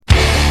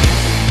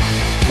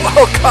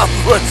Welcome,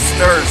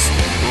 listeners.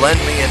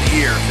 Lend me an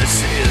ear.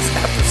 This is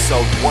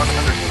episode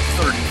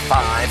 135.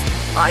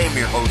 I am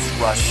your host,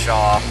 Russ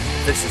Shaw.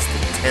 This is the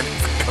 10th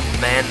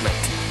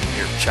Commandment.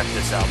 Here, check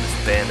this out. This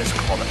band is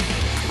called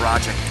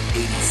Project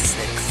 86.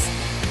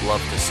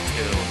 Love this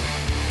tune.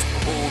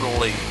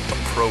 Totally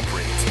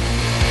appropriate.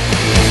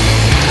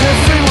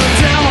 Everyone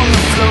down on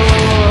the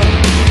floor.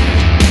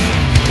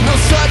 No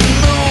sudden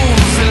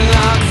moves and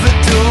lock the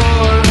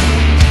door.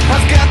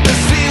 I've got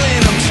this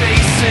feeling I'm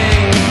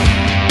chasing.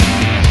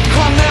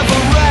 I'll never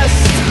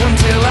rest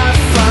until I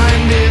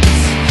find it.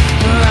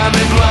 I've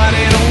been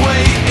plotting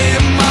away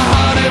in my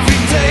heart every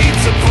day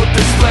to put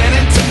this plan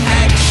into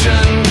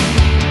action.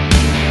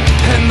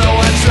 And though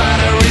I try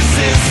to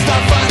resist, I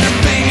find the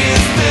thing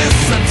is this: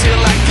 until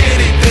I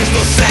get it, there's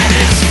no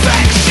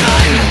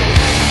satisfaction.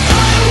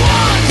 I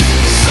want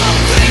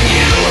something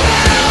you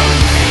have.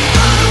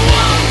 I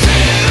want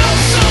it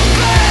all so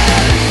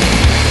bad.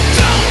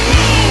 Don't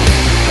move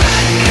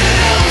back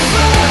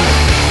ever.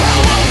 I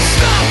won't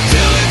stop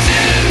till it's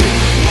in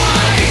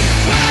my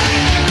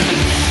hand.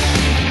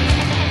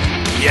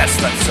 Yes,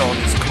 that song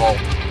is called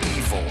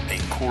Evil, a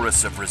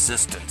Chorus of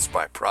Resistance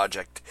by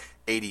Project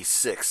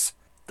 86.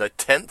 The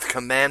 10th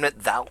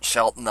commandment, thou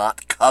shalt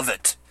not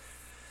covet.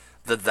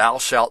 The thou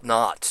shalt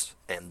not.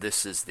 And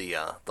this is the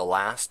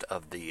last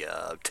of the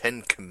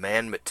 10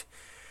 commandment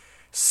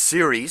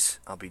series.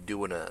 I'll be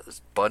doing a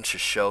bunch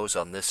of shows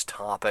on this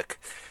topic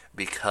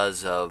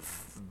because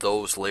of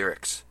those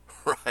lyrics,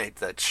 right?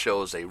 That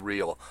shows a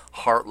real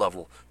heart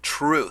level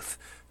truth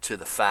to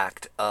the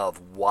fact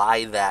of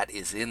why that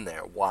is in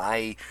there,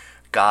 why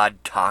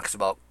God talks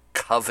about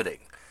coveting.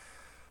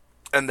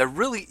 And there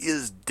really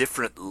is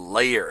different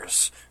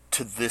layers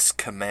to this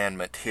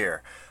commandment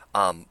here.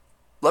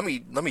 Let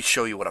me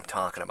show you what I'm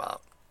talking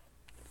about.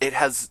 It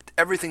has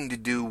everything to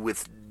do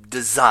with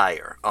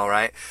desire, all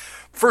right?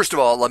 First of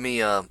all, let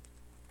me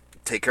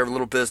take care of a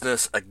little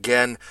business.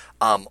 Again,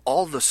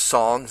 all the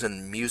songs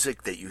and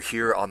music that you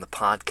hear on the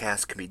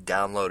podcast can be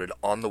downloaded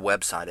on the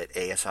website at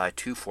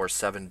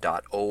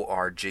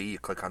asi247.org. You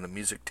click on the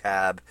music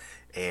tab,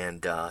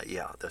 and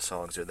the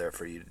songs are there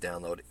for you to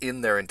download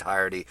in their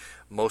entirety,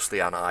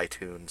 mostly on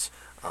iTunes.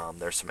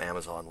 There's some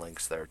Amazon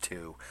links there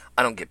too.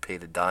 I don't get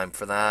paid a dime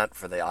for that,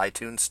 for the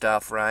iTunes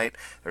stuff, right?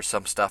 There's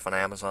some stuff on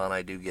Amazon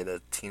I do get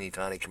a teeny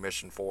tiny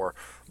commission for,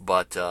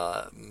 but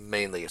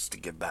mainly it's to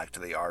give back to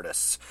the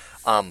artists.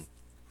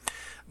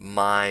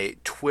 My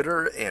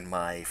Twitter and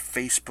my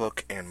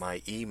Facebook and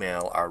my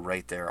email are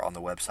right there on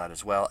the website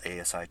as well,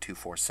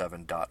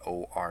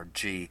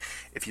 asi247.org.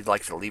 If you'd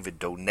like to leave a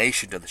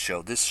donation to the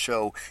show, this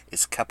show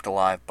is kept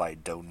alive by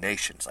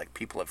donations, like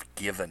people have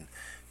given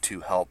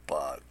to help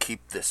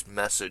keep this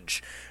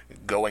message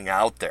going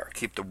out there,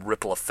 keep the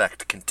ripple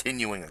effect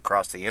continuing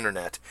across the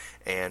internet,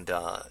 and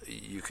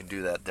you can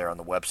do that there on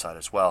the website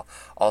as well.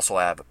 Also,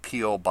 I have a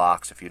P.O.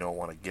 box if you don't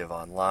want to give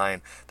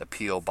online. The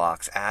P.O.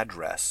 box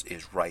address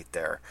is right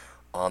there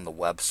on the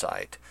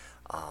website.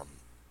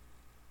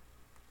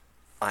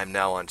 I'm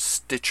now on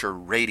Stitcher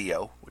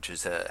Radio, which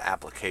is an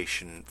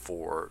application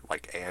for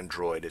like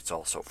Android. It's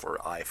also for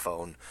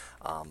iPhone.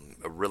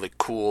 A really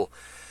cool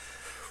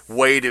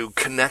way to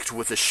connect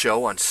with the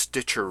show on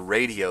Stitcher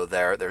Radio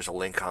there. There's a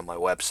link on my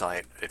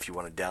website if you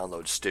want to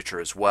download Stitcher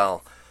as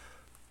well.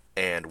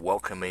 And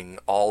welcoming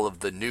all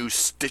of the new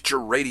Stitcher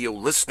Radio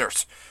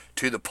listeners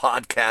to the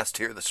podcast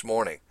here this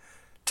morning,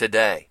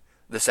 today,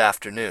 this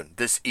afternoon,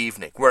 this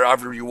evening,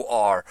 wherever you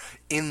are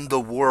in the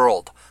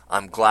world.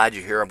 I'm glad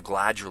you're here. I'm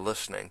glad you're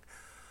listening.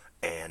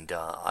 And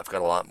I've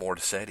got a lot more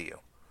to say to you.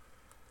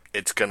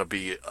 It's going to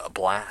be a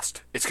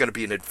blast. It's going to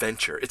be an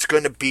adventure. It's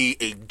going to be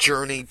a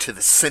journey to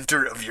the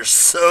center of your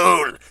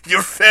soul,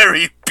 your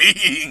very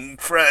being,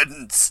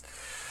 friends.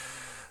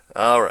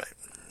 All right.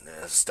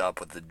 Stop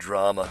with the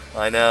drama.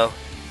 I know.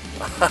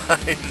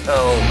 I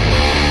know.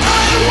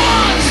 I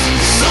want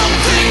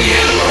something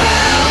you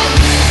have.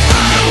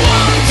 I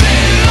want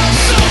it all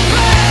so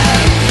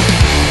bad.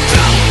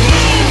 Don't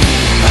move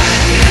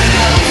back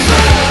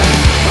ever.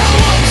 I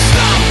won't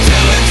stop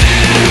till it's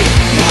in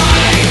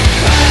my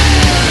hand.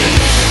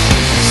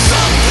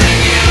 Something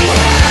you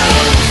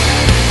have.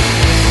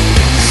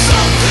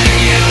 Something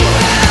you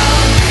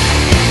have.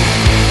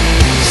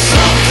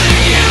 Something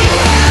you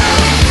have.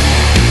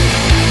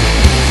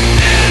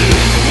 In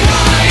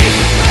my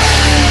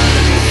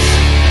hand.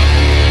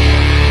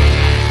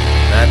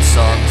 That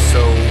song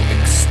so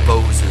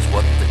exposes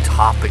what the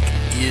topic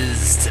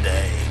is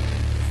today.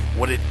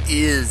 What it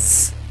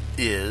is.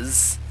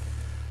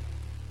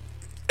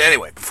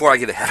 Anyway, before I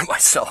get ahead of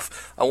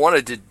myself, I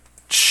wanted to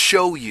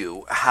show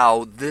you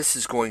how this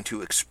is going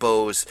to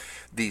expose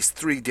these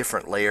three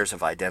different layers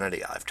of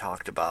identity I've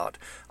talked about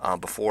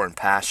before in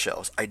past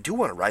shows. I do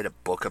want to write a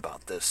book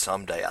about this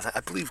someday.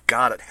 I believe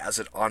God has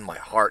it on my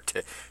heart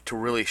to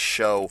really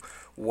show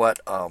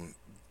what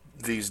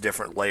these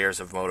different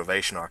layers of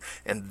motivation are.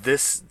 And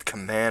this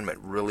commandment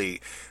really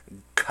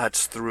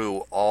cuts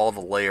through all the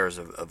layers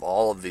of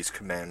all of these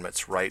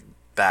commandments right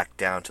back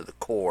down to the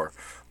core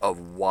of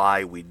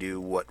why we do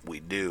what we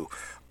do.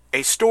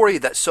 A story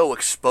that so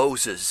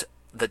exposes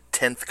the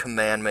 10th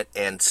commandment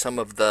and some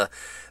of the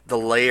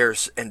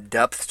layers and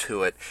depth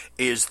to it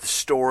is the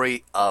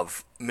story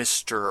of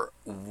Mr.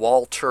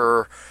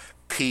 Walter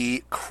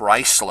P.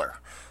 Chrysler.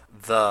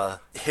 The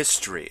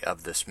history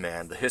of this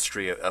man, the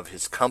history of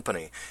his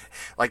company.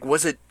 Like,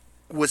 was it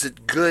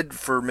good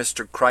for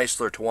Mr.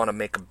 Chrysler to want to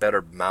make a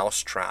better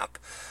mousetrap?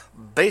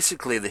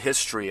 Basically, the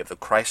history of the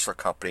Chrysler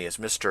Company is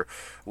Mr.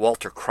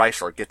 Walter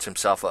Chrysler gets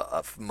himself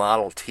a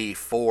Model T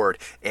Ford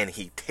and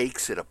he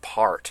takes it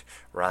apart,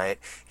 right?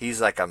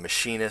 He's like a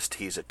machinist.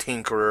 He's a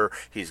tinkerer.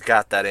 He's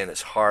got that in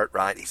his heart,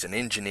 right? He's an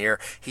engineer.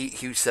 He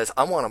says,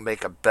 I want to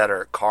make a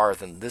better car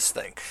than this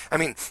thing. I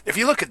mean, if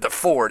you look at the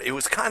Ford, it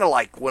was kind of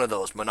like one of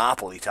those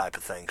Monopoly type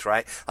of things,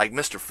 right? Like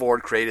Mr.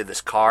 Ford created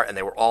this car and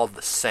they were all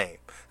the same.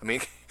 I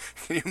mean,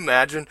 can you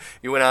imagine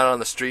you went out on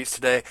the streets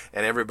today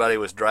and everybody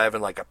was driving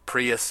like a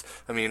Prius?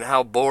 I mean,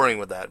 how boring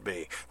would that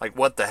be? Like,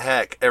 what the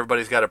heck?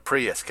 Everybody's got a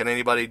Prius. Can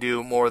anybody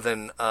do more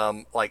than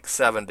like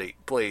 70,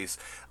 please?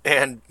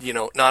 And, you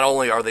know, not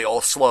only are they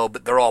all slow,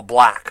 but they're all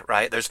black,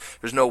 right? There's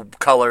no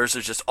colors.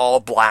 There's just all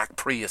black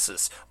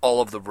Priuses all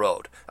over the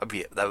road.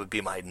 That would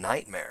be my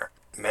nightmare.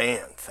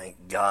 Man,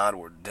 thank God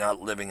we're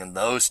not living in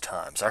those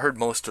times. I heard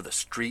most of the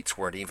streets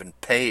weren't even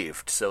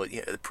paved, so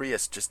the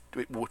Prius just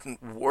it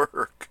wouldn't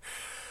work.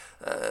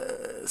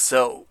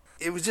 So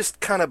it was just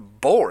kind of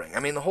boring.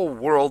 I mean, the whole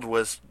world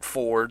was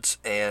Fords,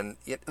 and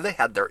they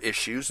had their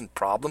issues and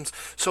problems.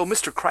 So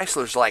Mr.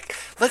 Chrysler's like,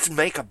 let's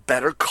make a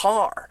better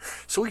car.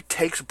 So he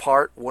takes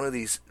apart one of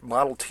these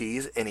Model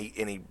Ts, and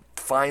he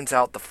finds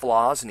out the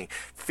flaws, and he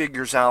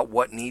figures out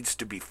what needs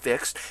to be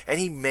fixed, and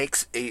he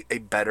makes a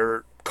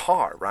better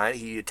car, right?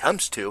 He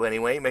attempts to,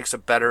 anyway. He makes a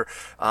better,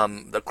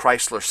 the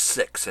Chrysler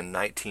 6 in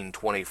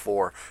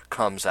 1924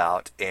 comes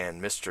out,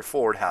 and Mr.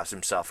 Ford has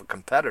himself a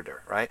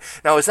competitor, right?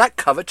 Now, is that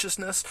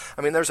covetousness?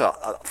 I mean, there's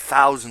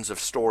thousands of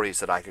stories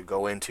that I could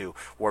go into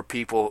where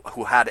people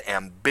who had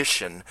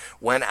ambition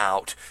went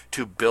out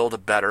to build a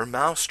better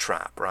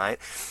mousetrap, right?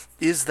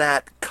 Is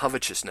that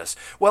covetousness?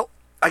 Well,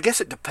 I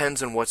guess it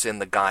depends on what's in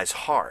the guy's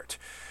heart.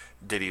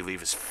 Did he leave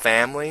his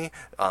family?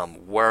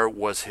 Where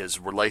was his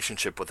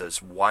relationship with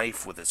his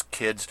wife, with his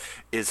kids?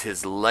 Is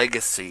his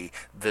legacy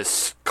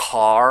this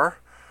car?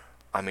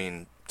 I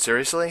mean,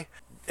 seriously?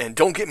 And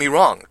don't get me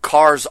wrong,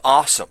 car's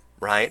awesome,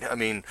 right? I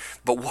mean,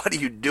 but what do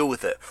you do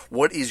with it?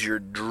 What is your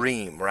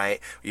dream, right?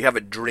 You have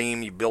a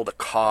dream, you build a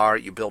car,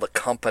 you build a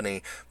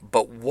company,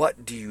 but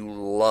what do you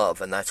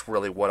love? And that's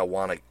really what I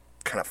want to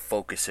kind of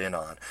focus in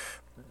on.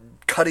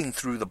 Cutting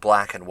through the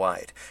black and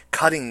white,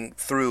 cutting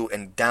through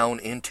and down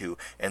into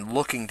and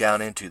looking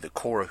down into the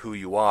core of who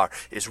you are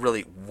is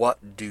really,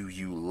 what do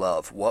you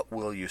love? What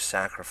will you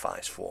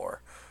sacrifice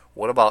for?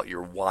 What about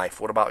your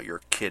wife? What about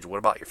your kids? What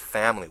about your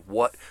family?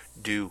 What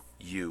do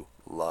you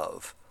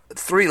love?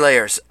 3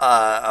 layers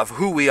of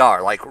who we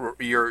are. Like,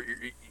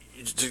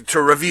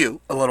 to review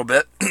a little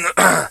bit,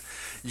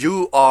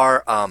 you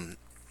are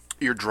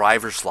your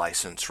driver's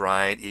license,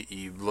 right?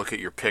 You look at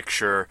your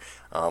picture,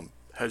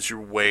 has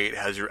your weight,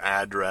 has your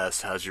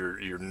address, has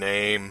your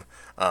name.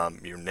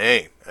 Your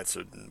name, that's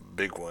a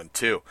big one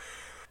too.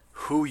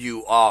 Who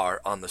you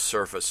are on the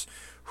surface,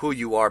 who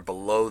you are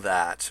below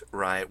that,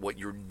 right? What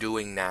you're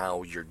doing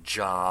now, your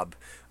job,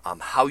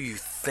 how you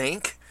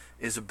think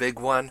is a big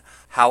one.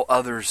 How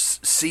others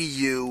see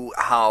you,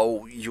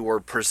 how you're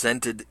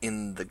presented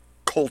in the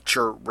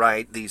culture,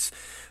 right? These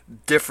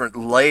different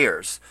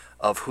layers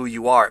of who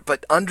you are.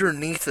 But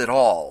underneath it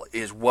all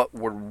is what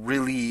we're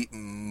really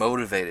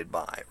motivated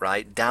by,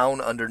 right?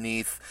 Down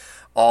underneath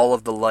all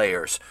of the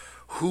layers,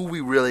 who we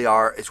really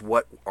are is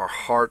what our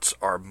hearts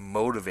are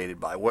motivated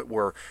by, what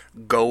we're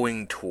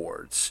going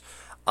towards.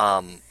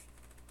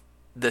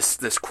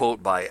 This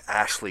quote by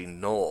Ashley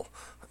Null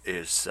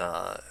is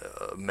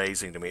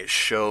amazing to me.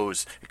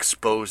 It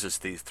exposes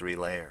these 3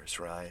 layers,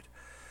 right?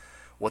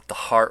 What the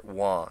heart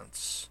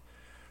wants,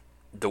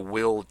 the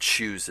will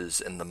chooses,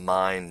 and the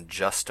mind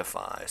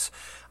justifies.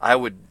 I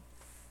would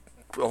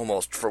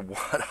almost, for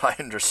what I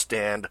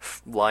understand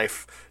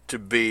life to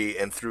be,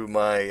 and through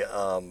my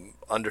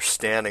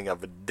understanding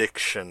of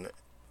addiction,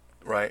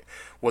 right?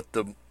 What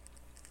the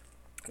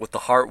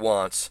heart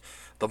wants,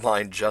 the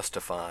mind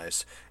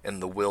justifies,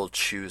 and the will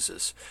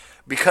chooses.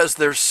 Because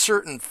there's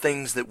certain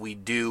things that we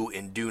do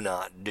and do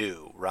not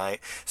do,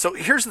 right? So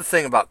here's the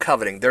thing about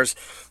coveting.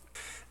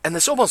 And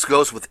this almost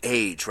goes with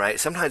age, right?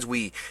 Sometimes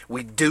we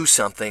do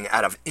something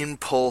out of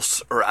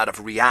impulse or out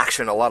of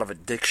reaction. A lot of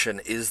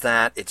addiction is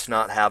that. It's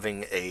not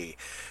having a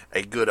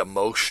good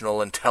emotional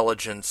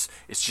intelligence.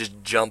 It's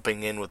just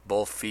jumping in with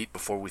both feet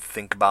before we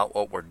think about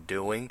what we're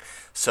doing.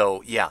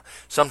 So, yeah,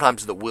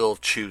 sometimes the will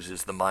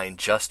chooses, the mind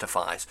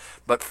justifies.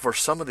 But for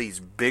some of these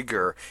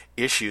bigger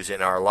issues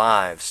in our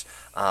lives,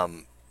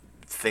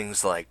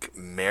 things like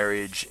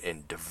marriage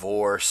and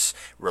divorce,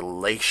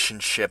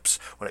 relationships,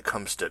 when it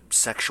comes to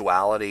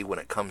sexuality, when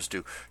it comes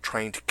to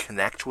trying to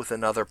connect with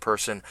another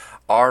person,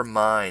 our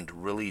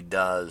mind really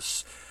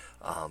does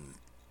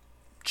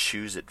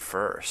choose it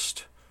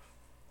first.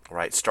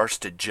 right? Starts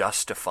to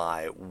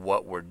justify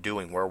what we're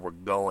doing, where we're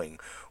going,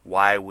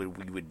 why we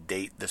would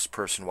date this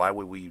person, why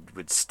we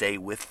would stay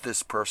with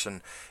this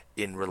person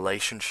in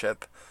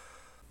relationship.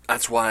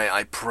 That's why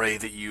I pray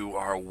that you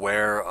are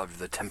aware of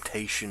the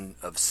temptation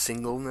of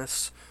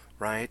singleness,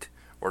 right?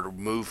 Or to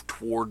move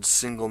towards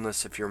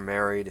singleness if you're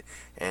married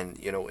and,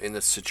 in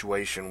a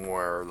situation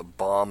where the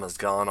bomb has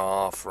gone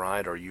off,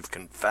 right? Or you've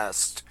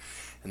confessed.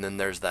 And then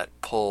there's that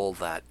pull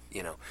that,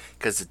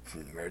 because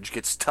marriage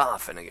gets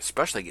tough, and it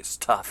especially gets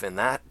tough in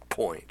that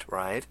point,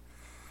 right?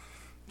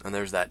 And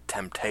there's that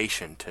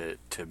temptation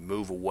to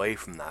move away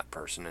from that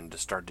person and to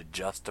start to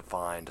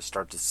justify and to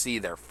start to see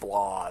their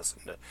flaws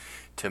and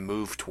to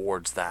move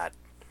towards that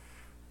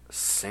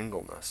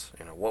singleness.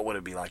 What would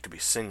it be like to be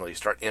single? You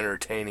start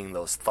entertaining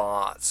those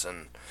thoughts,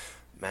 and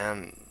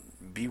man,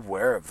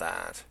 beware of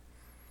that.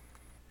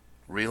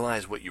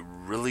 Realize what you're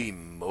really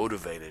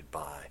motivated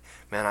by.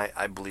 Man,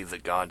 I believe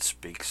that God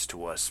speaks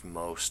to us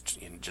most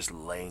in just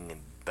laying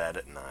in bed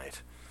at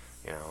night.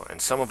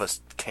 And some of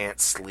us can't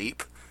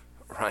sleep,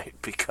 right,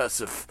 because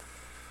of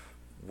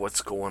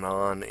what's going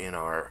on in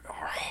our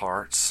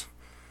hearts.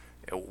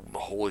 The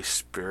Holy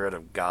Spirit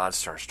of God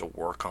starts to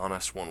work on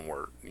us when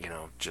we're,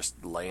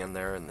 just laying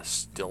there in the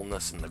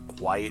stillness and the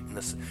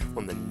quietness,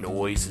 when the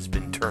noise has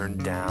been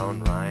turned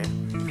down, right?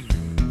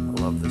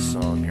 I love this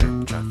song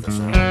here. Check this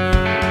out.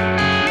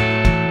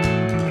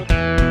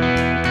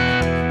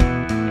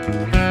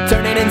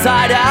 Turn it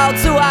inside out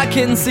so I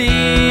can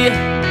see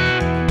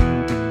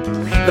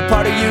the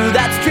part of you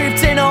that's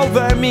drifting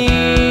over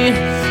me.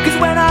 'Cause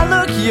when I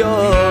look,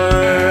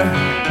 you're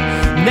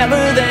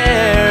never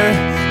there,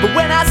 but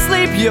when I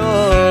sleep,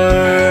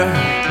 you're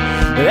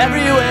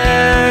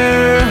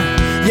everywhere.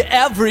 You're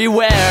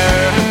everywhere.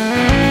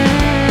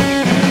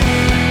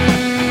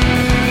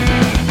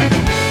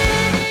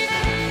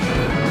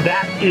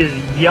 That is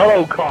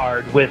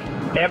Yellowcard with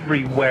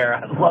Everywhere.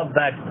 I love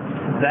that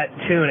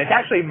tune. It's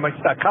actually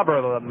a cover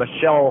of a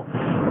Michelle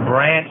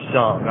Branch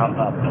song,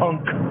 a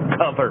punk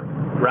cover,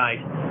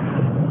 right?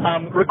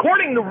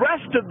 Recording the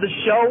rest of the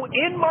show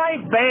in my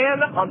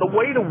van on the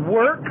way to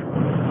work.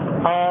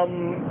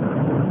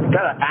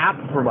 Got an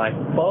app for my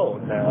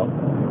phone now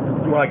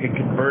where I can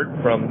convert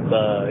from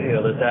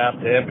this app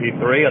to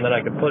MP3, and then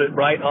I can put it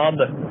right on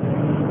the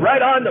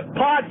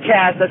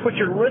podcast. That's what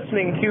you're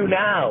listening to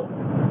now.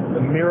 The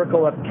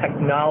miracle of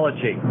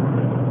technology.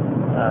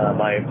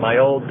 My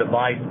old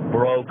device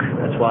broke.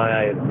 That's why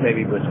I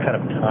maybe was kind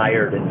of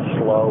tired and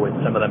slow in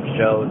some of them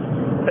shows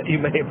that you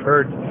may have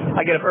heard.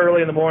 I get up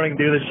early in the morning,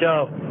 do the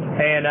show,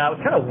 and I was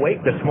kind of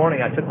awake this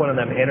morning. I took one of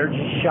them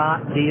energy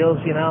shot deals,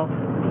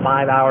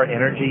 5-hour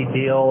energy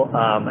deal.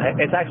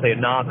 It's actually a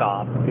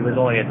knockoff. It was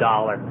only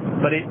 $1,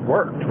 but it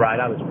worked, right?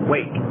 I was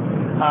awake.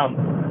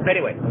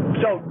 Anyway,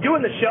 so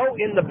doing the show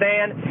in the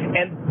van,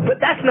 but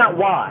that's not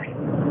why.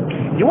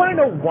 You want to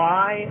know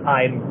why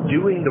I'm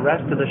doing the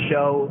rest of the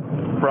show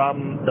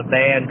from the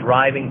van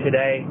driving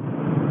today?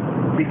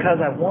 Because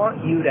I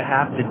want you to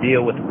have to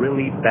deal with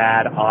really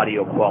bad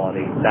audio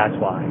quality. That's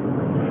why.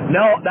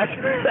 No, that's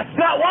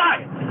not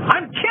why.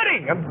 I'm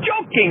kidding. I'm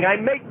joking. I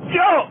make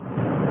jokes.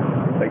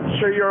 Make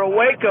sure you're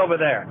awake over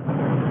there.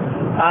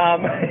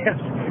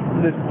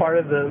 This is part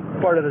of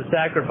the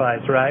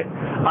sacrifice, right?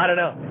 I don't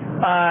know.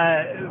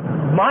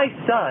 My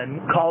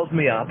son calls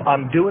me up.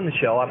 I'm doing the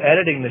show. I'm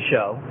editing the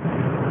show.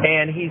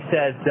 And he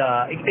says,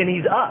 and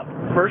he's up,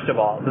 first of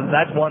all.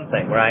 That's one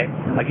thing, right?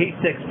 Like, he's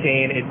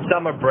 16, it's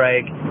summer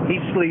break,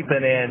 he's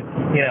sleeping in,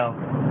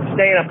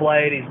 staying up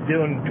late, he's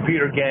doing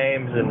computer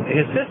games, and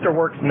his sister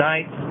works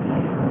nights,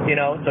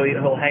 so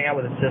he'll hang out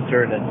with his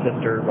sister, and his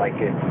sister,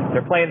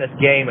 they're playing this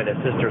game, and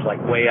his sister's,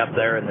 way up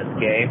there in this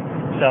game.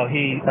 So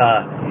he's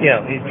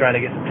trying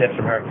to get some tips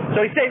from her.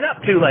 So he stays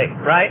up too late,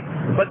 right?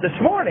 But this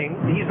morning,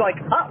 he's,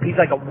 up, he's,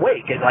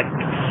 awake at,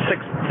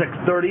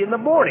 6:30 in the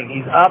morning.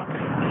 He's up,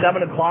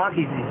 7 o'clock,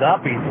 he's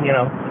up,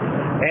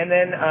 and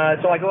then,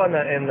 so I go in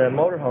the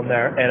motorhome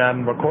there, and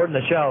I'm recording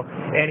the show,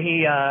 and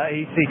he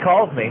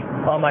calls me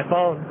on my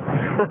phone,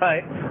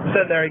 right?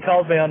 Sitting there, he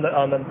calls me on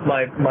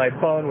my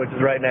phone, which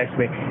is right next to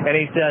me, and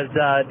he says,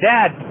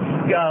 Dad,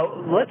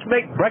 let's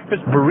make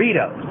breakfast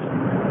burritos,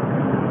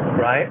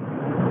 right?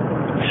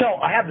 So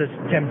I have this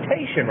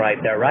temptation right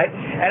there, right?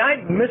 And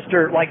I'm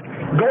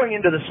going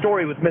into the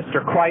story with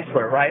Mr.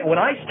 Chrysler, right? When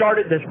I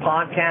started this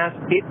podcast,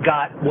 it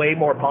got way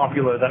more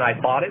popular than I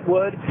thought it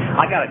would.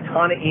 I got a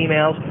ton of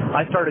emails.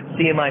 I started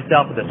seeing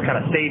myself with this kind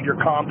of savior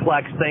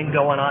complex thing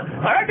going on.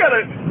 I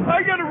gotta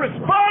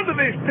respond to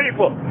these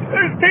people.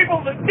 There's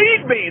people that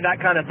need me,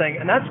 that kind of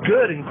thing. And that's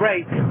good and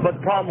great, but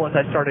the problem was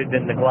I started to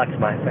neglect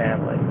my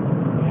family.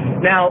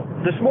 Now,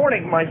 this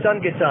morning, my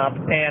son gets up,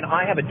 and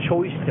I have a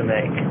choice to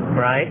make,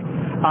 right?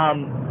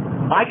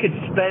 I could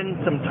spend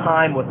some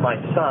time with my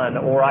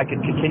son, or I could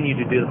continue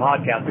to do the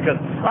podcast,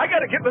 because I got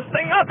to get this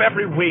thing up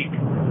every week.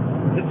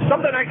 It's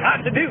something I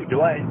got to do.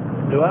 Do I?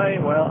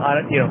 Well,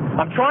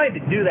 I'm trying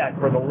to do that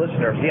for the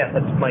listeners. Yes,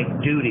 that's my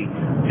duty,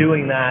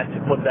 doing that,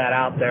 to put that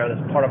out there.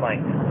 That's part of my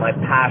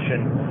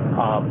passion,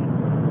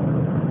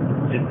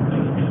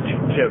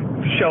 to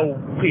show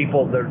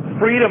people there's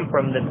freedom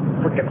from this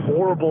freaking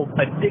horrible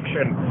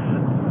addiction.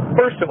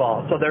 First of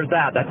all, so there's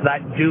that. That's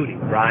that duty,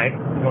 right?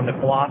 Going to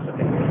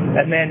philosophy.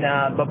 And then,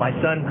 but my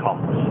son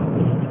calls.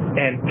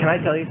 And can I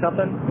tell you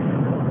something?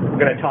 We're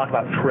going to talk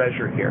about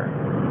treasure here.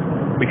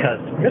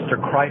 Because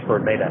Mr. Chrysler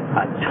made a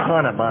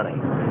ton of money.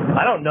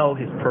 I don't know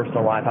his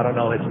personal life. I don't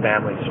know his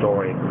family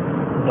story.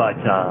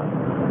 But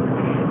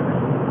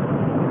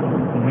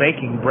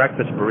making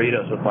breakfast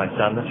burritos with my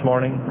son this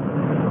morning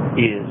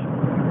is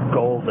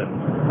golden,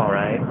 all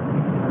right?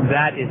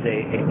 That is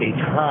a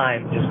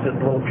time, just a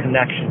little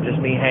connection,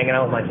 just me hanging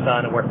out with my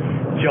son, and we're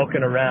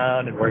joking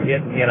around, and we're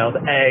getting, you know,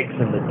 the eggs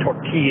and the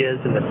tortillas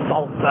and the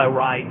salsa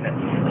right, and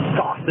the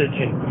sausage,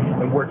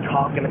 and we're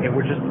talking, and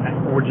we're just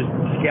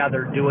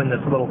together doing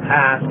this little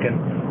task,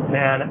 and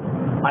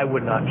man, I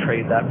would not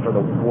trade that for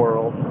the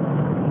world.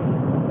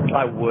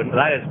 I wouldn't.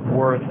 That is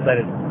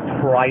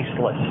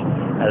priceless,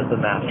 as the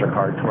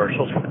MasterCard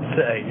commercials would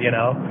say, you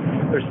know.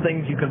 There's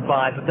things you can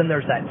buy, but then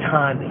there's that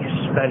time that you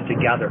spend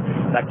together,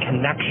 that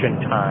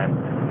connection time.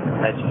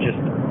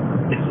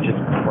 It's just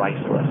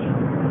priceless.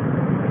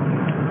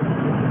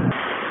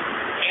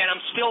 And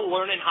I'm still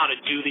learning how to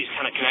do these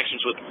kind of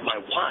connections with my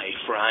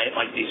wife, right?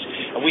 Like these,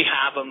 and we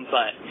have them,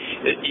 but,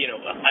 you know,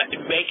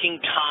 making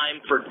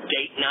time for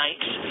date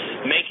nights,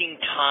 making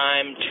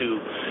time to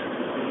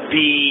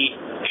be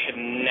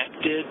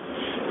connected,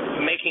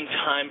 making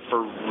time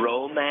for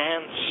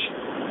romance,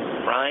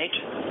 right?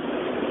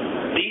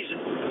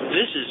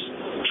 This is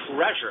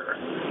treasure.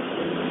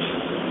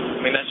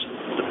 I mean, that's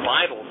the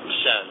Bible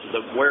says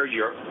that where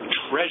your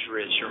treasure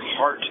is, your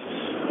heart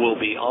will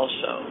be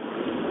also.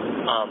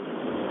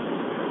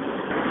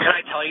 Can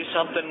I tell you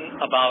something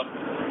about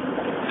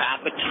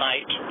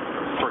appetite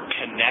for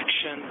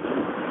connection?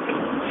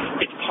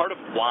 It's part of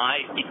why,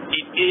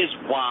 it is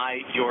why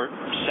you're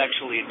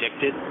sexually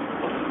addicted.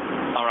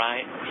 All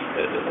right?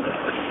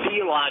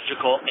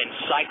 Theological and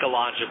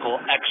psychological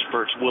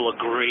experts will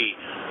agree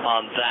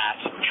on that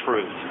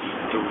truth.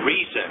 The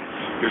reason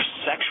you're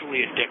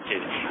sexually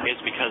addicted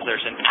is because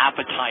there's an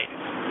appetite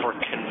for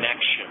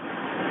connection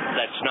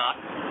that's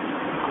not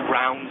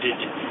grounded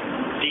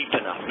deep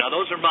enough. Now,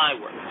 those are my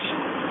words.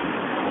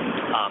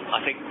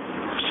 I think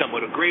some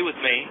would agree with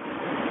me,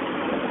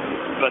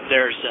 but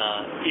there's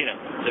a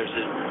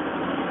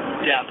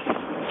depth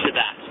to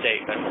that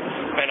statement.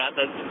 And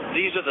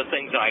these are the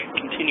things that I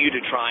continue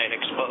to try and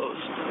expose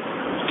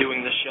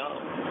doing the show.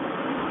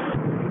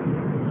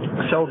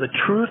 So the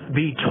truth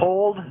be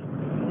told,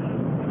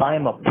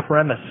 I'm a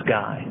premise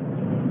guy.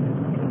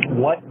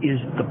 What is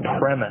the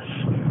premise,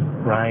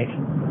 right?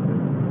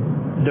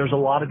 There's a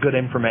lot of good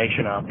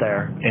information out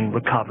there in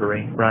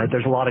recovery, right?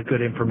 There's a lot of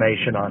good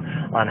information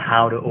on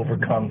how to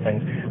overcome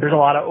things. There's a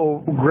lot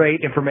of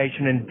great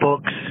information in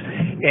books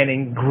and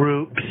in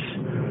groups.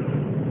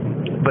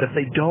 But if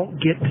they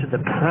don't get to the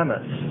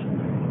premise,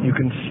 you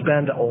can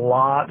spend a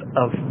lot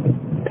of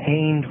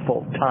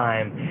painful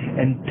time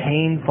and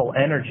painful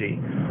energy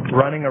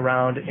running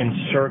around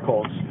in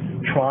circles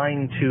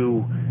trying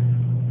to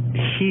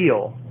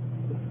heal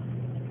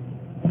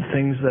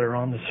things that are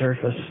on the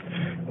surface.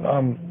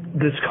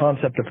 This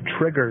concept of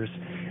triggers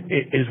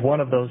is one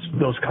of those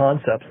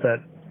concepts that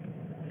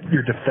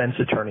your defense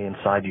attorney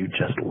inside you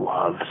just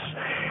loves.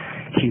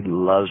 He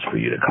loves for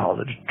you to call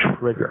it a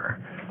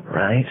trigger,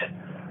 right?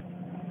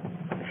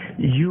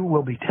 You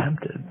will be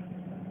tempted.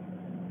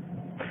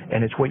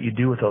 And it's what you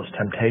do with those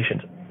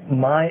temptations.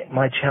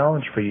 My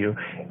challenge for you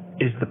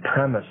is the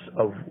premise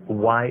of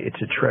why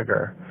it's a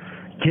trigger.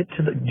 Do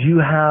you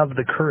have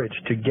the courage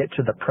to get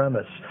to the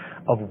premise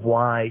of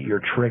why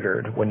you're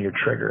triggered when you're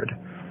triggered?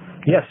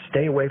 Yes,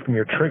 stay away from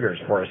your triggers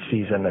for a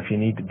season if you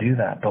need to do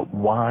that, but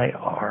why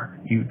are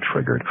you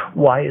triggered?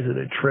 Why is it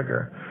a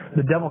trigger?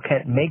 The devil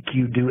can't make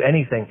you do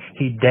anything.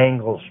 He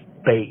dangles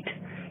bait.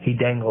 He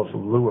dangles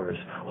lures,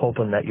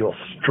 hoping that you'll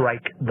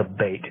strike the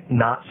bait,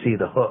 not see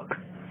the hook,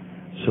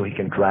 so he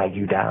can drag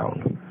you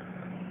down.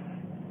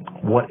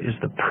 What is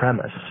the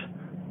premise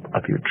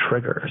of your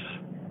triggers?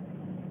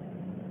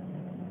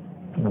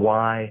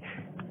 Why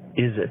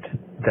is it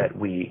that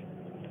we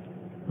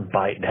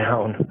bite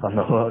down on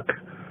the hook?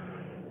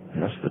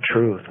 And that's the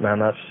truth, man.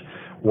 That's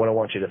what I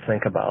want you to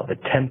think about. The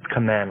 10th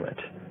commandment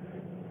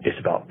is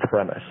about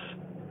premise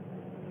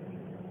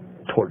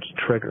towards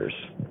triggers.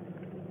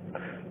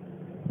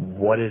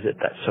 What is it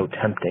that's so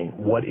tempting?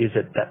 What is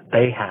it that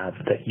they have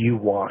that you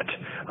want?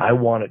 I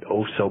want it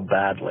oh so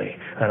badly,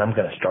 and I'm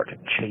going to start to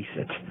chase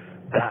it.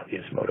 That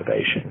is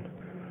motivation.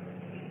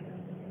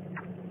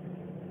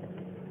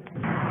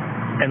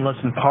 And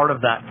listen, part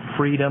of that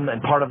freedom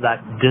and part of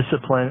that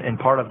discipline and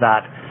part of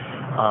that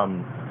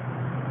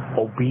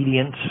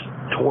obedience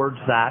towards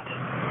that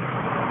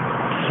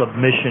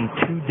submission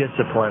to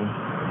discipline,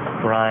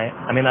 right?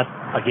 I mean, that's,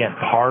 again,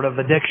 part of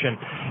addiction.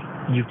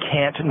 You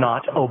can't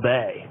not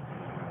obey.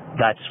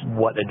 That's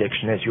what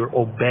addiction is. You're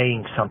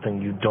obeying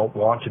something you don't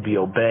want to be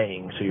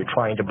obeying, so you're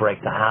trying to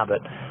break the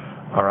habit.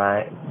 all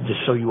right? Just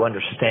so you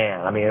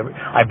understand. I mean,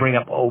 I bring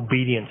up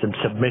obedience and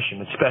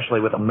submission, especially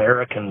with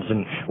Americans,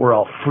 and we're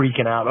all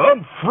freaking out.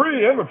 I'm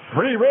a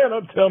free man.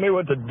 Don't tell me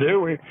what to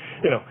do.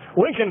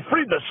 Lincoln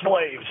freed the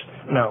slaves.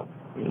 No,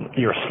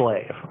 you're a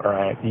slave, all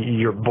right?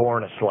 You're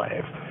born a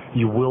slave.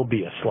 You will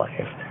be a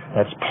slave.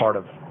 That's part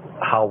of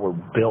how we're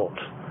built,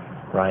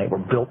 right? We're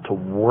built to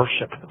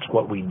worship. It's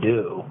what we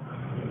do.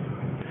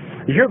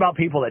 You hear about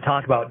people that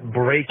talk about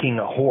breaking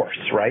a horse,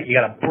 right? You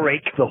got to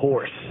break the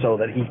horse so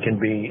that he can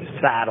be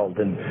saddled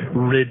and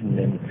ridden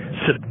and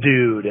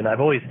subdued. And I've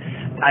always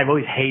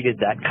hated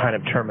that kind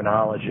of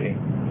terminology.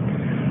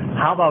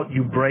 How about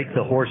you break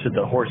the horse so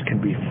the horse can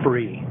be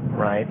free,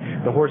 right?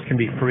 The horse can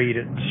be free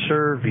to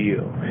serve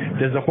you.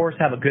 Does the horse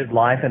have a good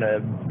life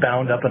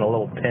bound up in a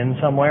little pen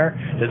somewhere?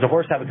 Does the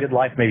horse have a good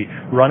life maybe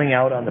running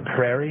out on the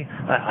prairie?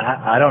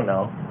 I don't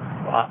know.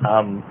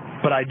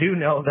 But I do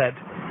know that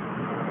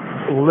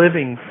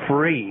living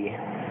free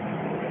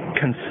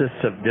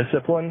consists of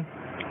discipline,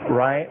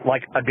 right?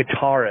 Like a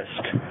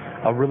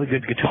guitarist, a really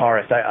good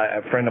guitarist.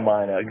 A friend of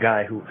mine, a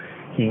guy who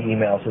he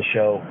emails the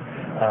show,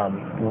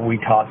 we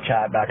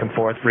chat back and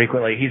forth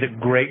frequently. He's a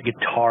great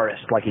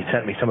guitarist. Like, he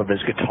sent me some of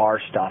his guitar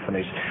stuff, and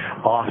he's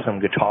an awesome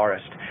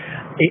guitarist.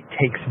 It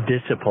takes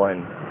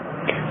discipline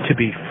to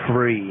be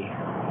free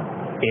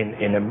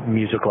in a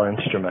musical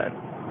instrument,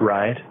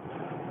 right?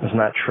 Isn't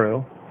that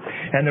true?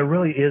 And there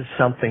really is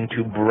something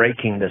to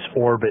breaking this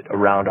orbit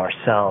around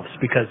ourselves,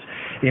 because,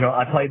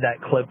 I played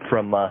that clip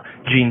from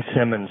Gene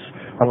Simmons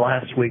on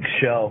last week's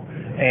show.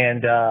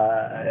 And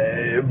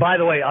by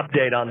the way,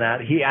 update on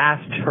that, he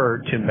asked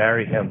her to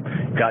marry him,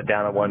 got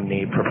down on one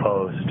knee,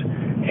 proposed.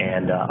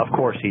 And of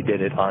course he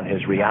did it on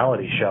his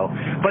reality show.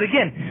 But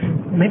again,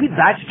 maybe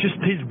that's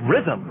just his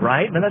rhythm,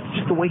 right? And that's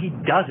just the way he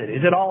does it.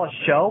 Is it all a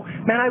show?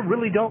 Man, I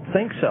really don't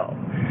think so.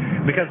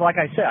 Because like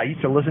I said, I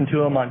used to listen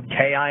to him on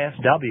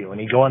KISW, and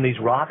he'd go on these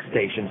rock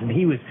stations, and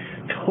he was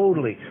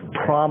totally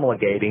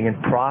promulgating and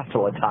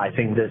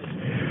proselytizing this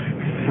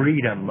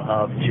freedom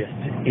of just,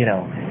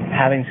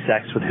 having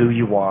sex with who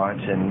you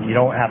want, and you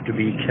don't have to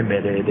be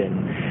committed,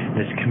 and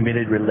this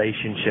committed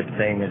relationship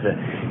thing is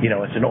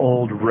it's an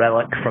old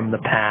relic from the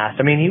past.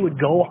 I mean, he would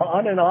go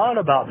on and on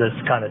about this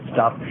kind of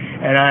stuff,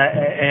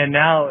 and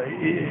now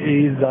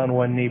he's on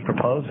one knee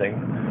proposing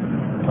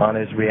on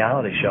his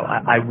reality show.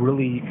 I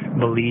really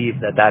believe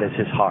that is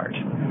his heart.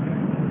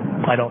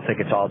 I don't think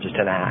it's all just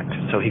an act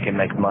so he can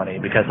make money,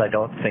 because I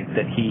don't think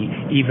that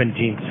even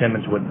Gene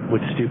Simmons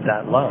would stoop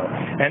that low.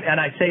 And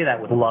I say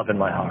that with love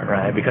in my heart,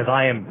 right? Because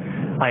I am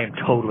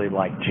totally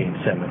like Gene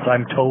Simmons.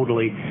 I'm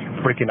totally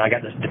I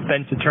got this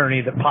defense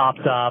attorney that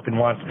pops up and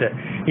wants to,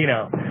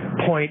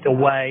 point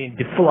away and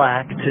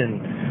deflect,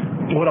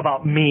 and what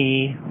about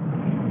me?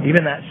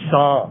 Even that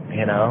song,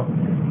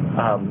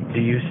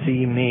 do you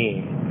see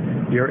me?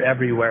 You're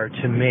everywhere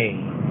to me.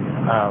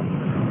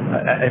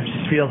 It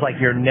just feels like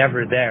you're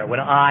never there when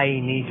I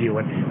need you.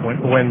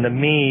 When the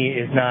me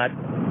is not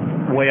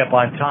way up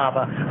on top,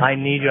 I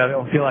need you. I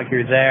don't feel like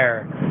you're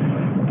there.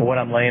 But when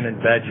I'm laying in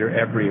bed, you're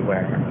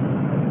everywhere.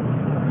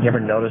 You ever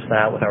notice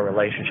that with our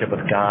relationship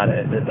with God?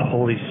 The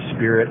Holy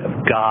Spirit of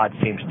God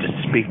seems to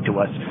speak to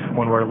us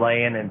when we're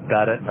laying in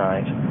bed at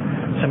night.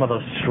 Some of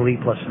those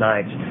sleepless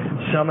nights,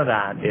 some of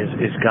that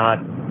is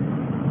God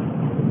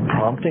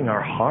prompting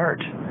our heart.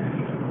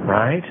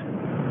 Right?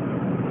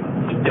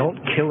 Don't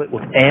kill it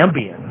with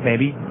Ambien.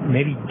 Maybe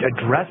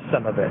address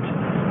some of it.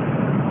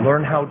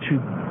 Learn how to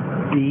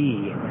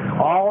be.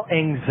 All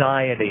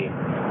anxiety,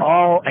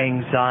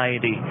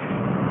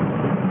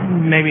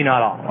 maybe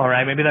not all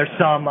right? Maybe there's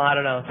some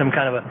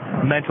kind of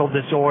a mental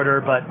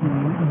disorder, but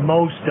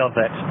most of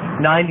it,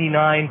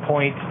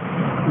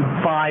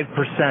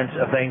 99.5%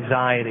 of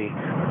anxiety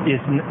is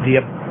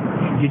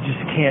you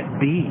just can't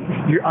be.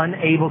 You're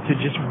unable to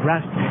just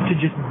rest, to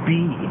just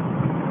be.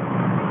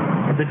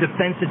 The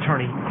defense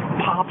attorney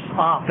pops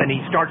up and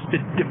he starts to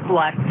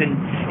deflect and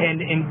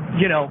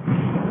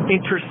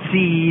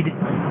intercede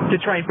to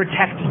try and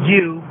protect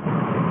you,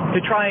 to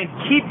try and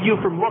keep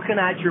you from looking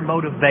at your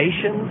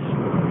motivations.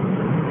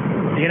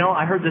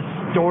 I heard this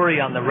story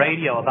on the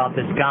radio about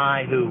this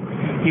guy who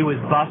he was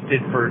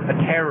busted for a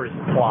terrorist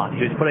plot.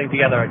 He was putting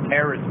together a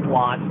terrorist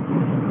plot.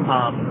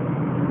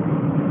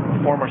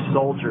 Former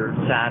soldier,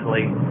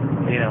 sadly,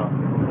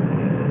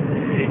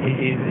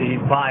 he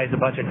buys a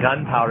bunch of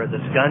gunpowder at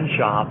this gun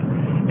shop,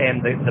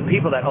 and the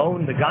people that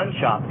own the gun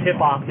shop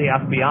tip off the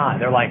FBI.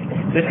 They're like,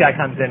 this guy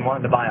comes in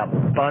wanting to buy a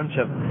bunch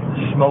of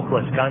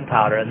smokeless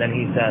gunpowder, and then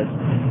he says,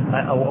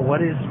 what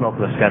is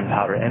smokeless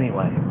gunpowder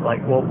anyway? Like,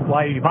 well,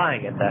 why are you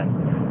buying it then,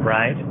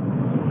 right?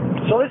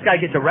 So this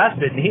guy gets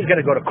arrested, and he's going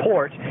to go to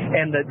court,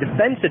 and the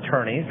defense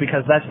attorneys,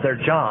 because that's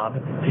their job,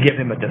 to give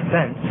him a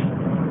defense,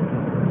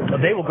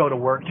 they will go to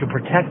work to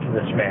protect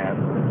this man.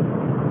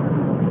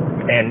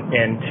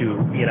 And to,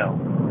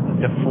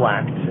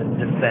 deflect and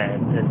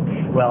defend,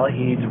 and, well,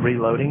 he's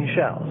reloading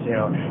shells,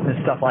 and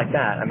stuff like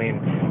that. I mean,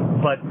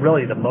 but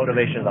really the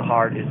motivation of the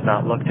heart is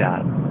not looked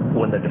at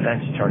when the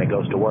defense attorney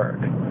goes to work.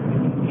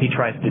 He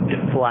tries to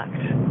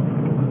deflect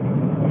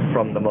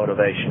from the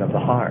motivation of the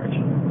heart.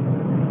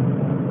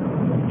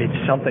 it's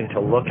something to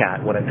look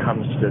at when it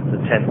comes to the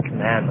 10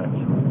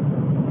 Commandments.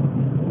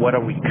 What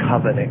are we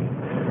coveting?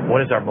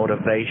 What is our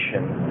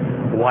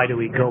motivation? Why do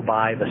we go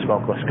buy the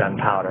smokeless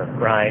gunpowder,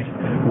 right?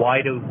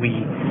 Why do we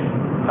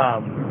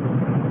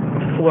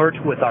flirt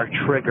with our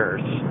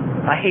triggers?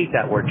 I hate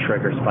that word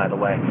triggers, by the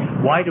way.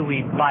 Why do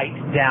we bite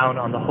down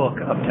on the hook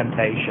of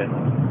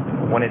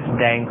temptation when it's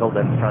dangled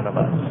in front of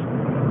us?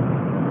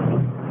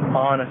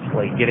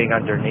 Honestly, getting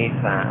underneath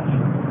that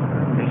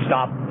and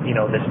stop,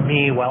 this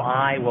me,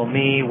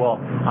 me,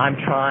 I'm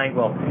trying,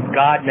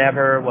 God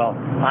never,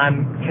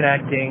 I'm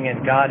connecting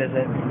and God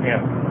isn't,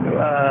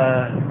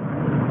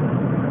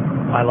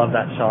 I love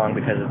that song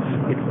because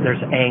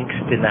there's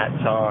angst in that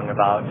song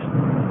about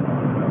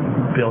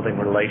building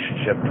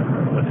relationship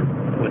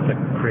with the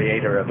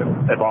creator of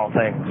all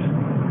things.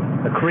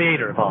 The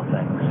creator of all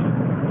things.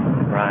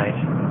 Right?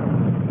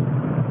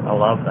 I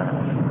love that.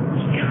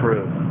 It's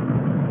true.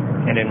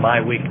 And in my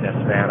weakness,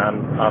 man,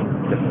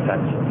 I'm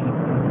defensive.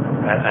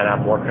 And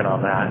I'm working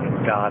on that,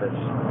 and God is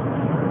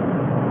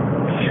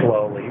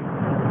slowly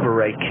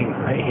breaking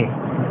me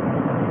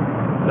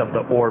of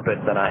the orbit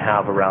that I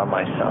have around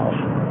myself.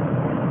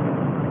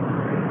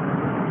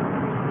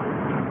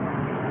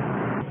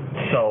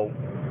 So,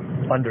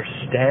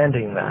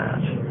 understanding that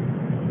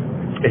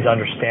is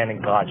understanding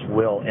God's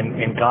will,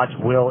 and God's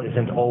will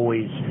isn't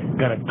always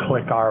going to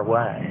click our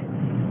way,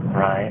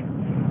 right?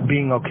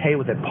 Being okay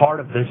with it.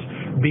 Part of this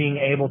being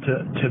able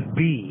to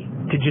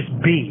just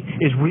be,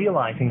 is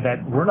realizing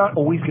that we're not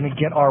always going to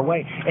get our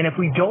way. And if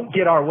we don't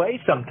get our way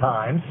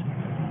sometimes,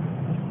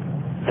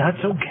 that's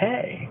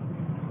okay.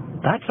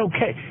 That's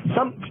okay.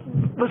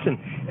 Listen,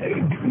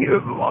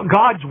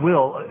 God's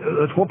will,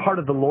 it's one part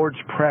of the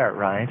Lord's Prayer,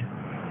 right?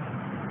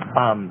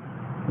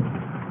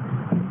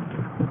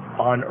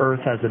 On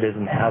earth as it is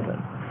in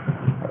heaven.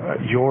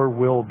 Your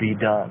will be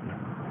done,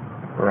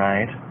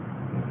 right?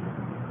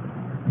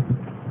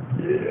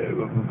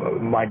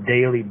 My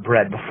daily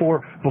bread.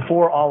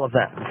 Before all of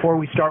that, before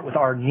we start with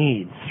our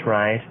needs,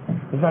 right?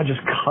 It's not just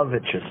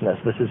covetousness.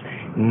 This is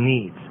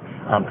needs,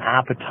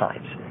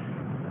 appetites.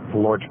 The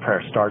Lord's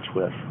Prayer starts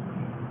with,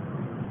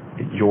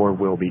 your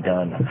will be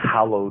done.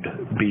 Hallowed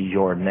be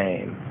your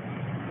name.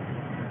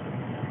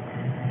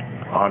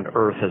 On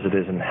earth as it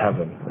is in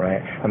heaven,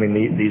 right? I mean,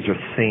 these are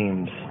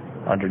themes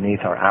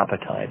underneath our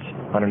appetites,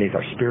 underneath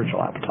our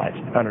spiritual appetites,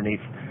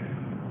 underneath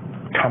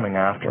coming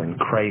after and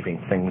craving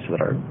things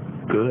that are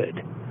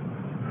good,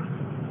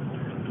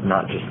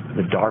 not just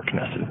the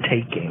darkness, and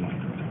taking,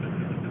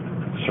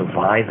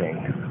 surviving,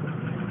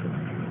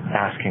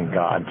 asking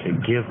God to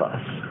give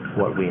us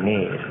what we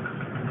need.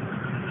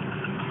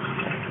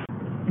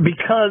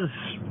 Because,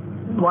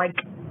 like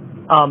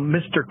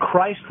Mr.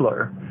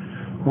 Chrysler,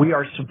 we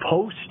are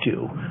supposed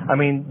to. I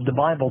mean, the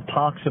Bible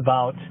talks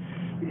about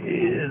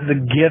the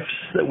gifts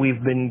that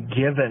we've been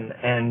given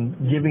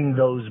and giving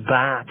those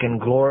back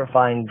and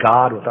glorifying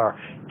God with our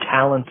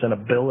talents and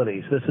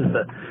abilities. This is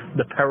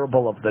the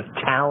parable of the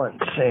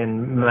talents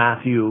in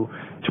Matthew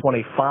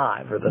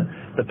 25, or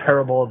the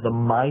parable of the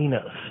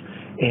minas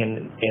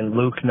in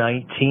Luke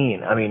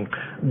 19. I mean,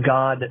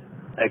 God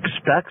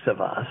expects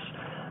of us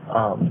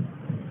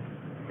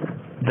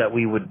that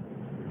we would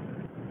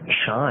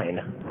shine,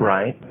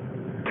 right?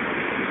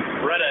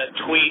 Read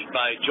a tweet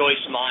by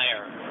Joyce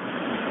Meyer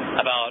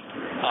about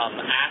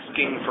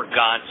asking for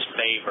God's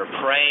favor,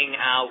 praying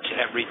out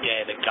every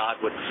day that God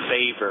would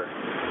favor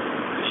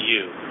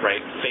you,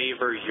 right?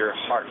 Favor your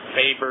heart,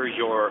 favor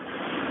your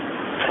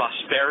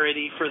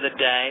prosperity for the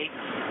day,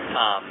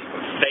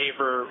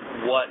 favor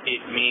what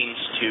it means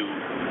to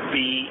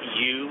be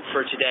you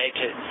for today,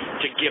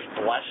 to give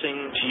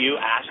blessing to you,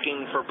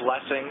 asking for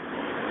blessing,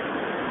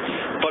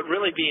 but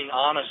really being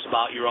honest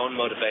about your own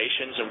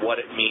motivations and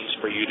what it means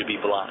for you to be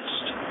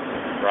blessed,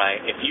 right?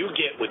 If you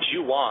get what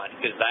you want,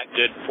 is that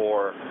good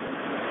for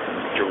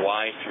your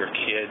wife, your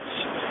kids,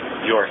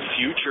 your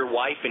future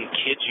wife and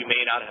kids you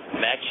may not have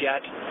met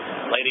yet?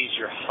 Ladies,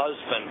 your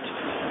husband,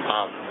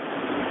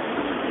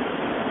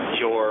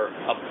 your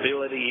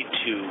ability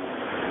to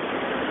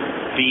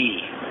be,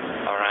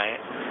 all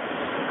right?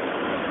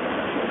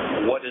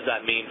 What does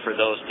that mean for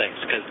those things?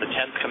 Because the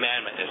 10th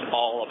commandment is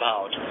all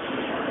about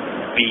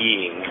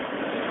being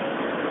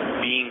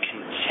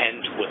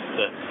content with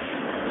the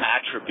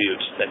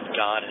attributes that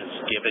God has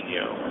given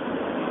you,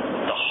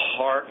 the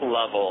heart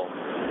level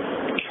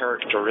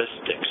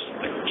characteristics,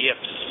 the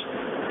gifts,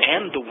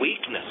 and the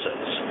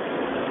weaknesses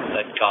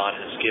that God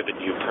has given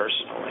you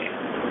personally.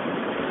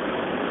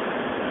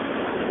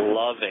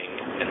 Loving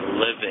and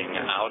living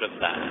out of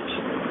that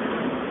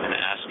and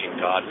asking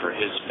God for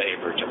His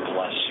favor to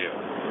bless you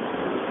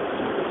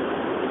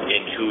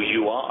in who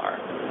you are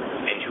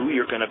and who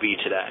you're going to be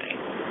today.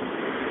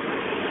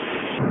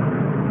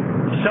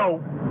 So,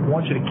 I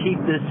want you to keep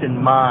this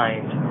in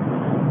mind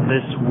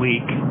this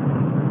week.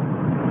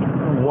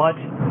 What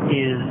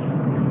is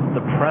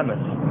the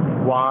premise?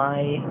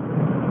 Why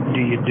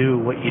do you do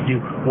what you do?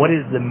 What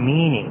is the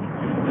meaning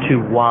to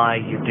why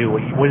you do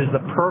it? What is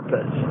the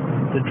purpose,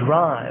 the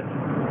drive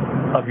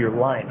of your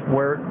life?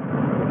 What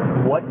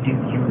do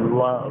you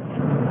love?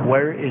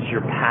 Where is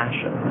your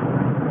passion?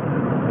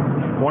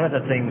 One of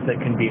the things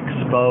that can be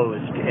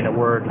exposed in a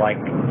word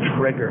like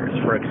triggers,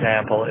 for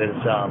example, is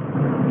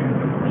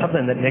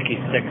something that Nikki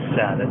Sixx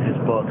said in his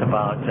book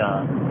about,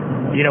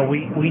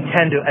 we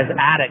tend to, as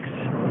addicts,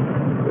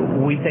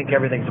 we think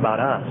everything's about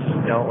us,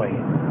 don't we?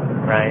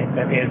 Right?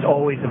 I mean, it's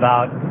always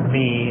about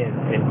me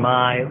and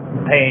my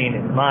pain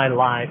and my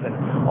life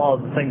and all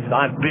the things that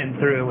I've been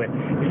through,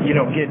 and you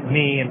don't get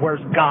me, and where's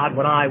God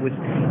when I was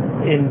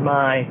in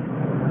my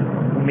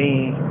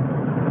me?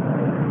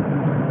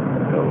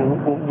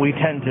 We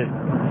tend to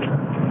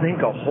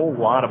think a whole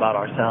lot about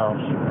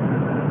ourselves.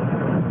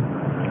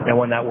 And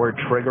when that word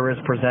trigger is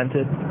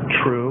presented,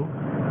 true,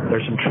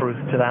 there's some truth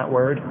to that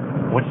word.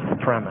 What's the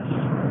premise?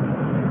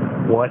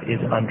 What is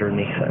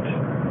underneath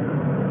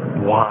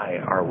it? Why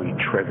are we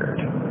triggered?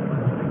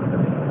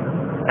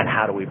 And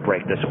how do we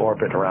break this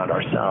orbit around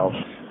ourselves?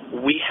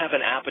 We have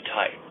an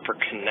appetite for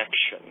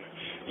connection.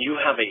 You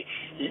have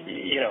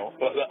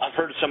I've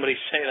heard somebody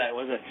say that,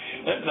 wasn't it?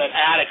 That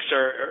addicts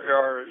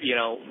are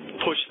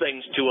push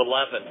things to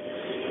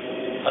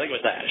 11. I think it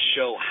was that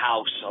show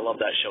House. I love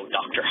that show,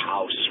 Dr.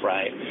 House,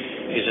 right?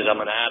 He says,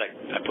 I'm an addict.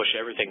 I push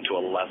everything to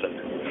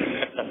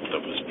 11. That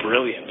was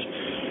brilliant.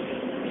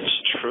 It's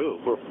true.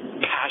 We're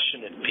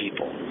passionate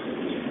people.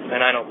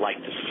 And I don't like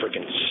this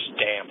freaking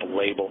stamp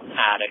label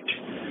addict.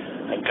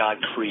 And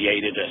God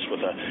created us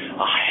with a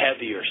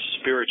heavier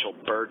spiritual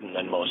burden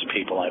than most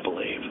people, I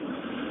believe.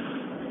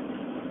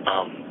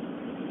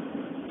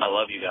 I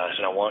love you guys,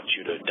 and I want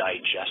you to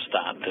digest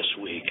that this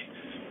week.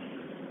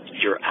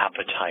 Your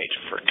appetite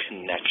for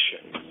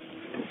connection.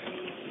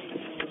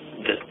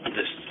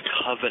 This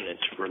covenant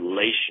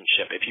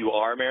relationship. If you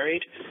are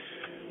married,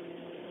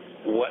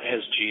 what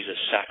has Jesus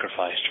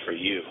sacrificed for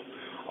you?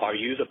 Are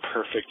you the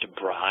perfect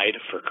bride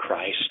for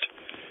Christ?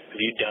 Have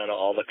you done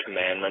all the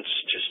commandments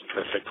just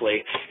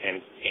perfectly?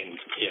 And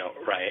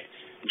right?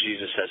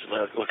 Jesus says,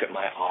 look at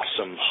my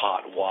awesome,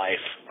 hot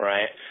wife,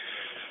 right?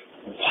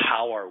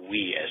 How are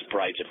we as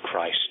brides of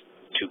Christ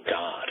to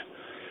God?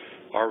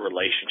 Our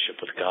relationship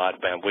with God,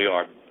 man, we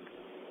are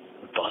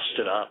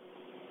busted up.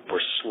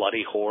 We're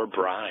slutty whore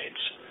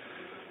brides.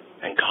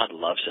 And God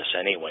loves us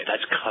anyway.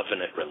 That's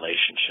covenant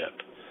relationship.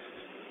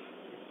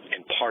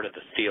 And part of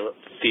the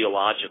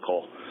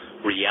theological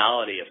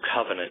reality of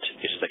covenant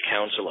is the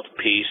counsel of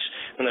peace.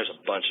 And there's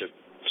a bunch of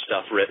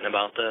stuff written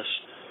about this.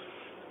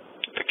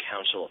 The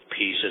counsel of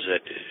peace as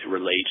it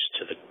relates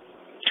to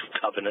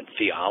covenant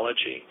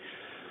theology.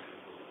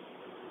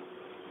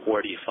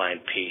 Where do you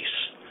find peace?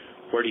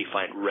 Where do you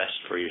find rest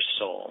for your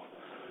soul?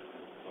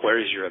 Where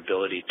is your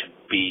ability to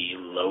be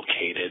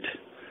located?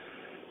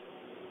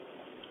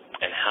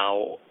 And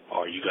how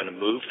are you going to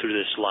move through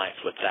this life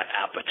with that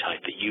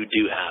appetite that you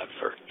do have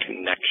for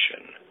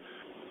connection?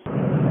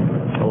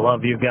 I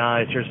love you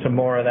guys. Here's some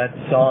more of that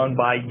song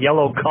by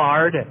Yellow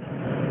Card.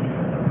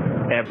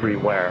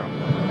 Everywhere.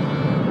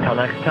 Till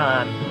next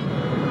time.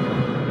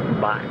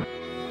 Bye.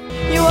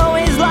 You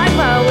always like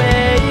my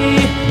way.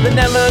 There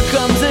never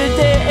comes a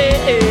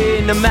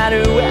day, no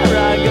matter where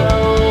I go,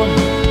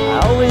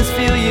 I always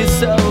feel you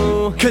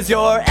so. 'Cause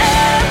you're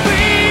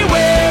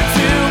everywhere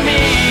to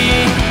me.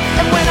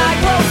 And when I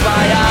close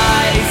my eyes,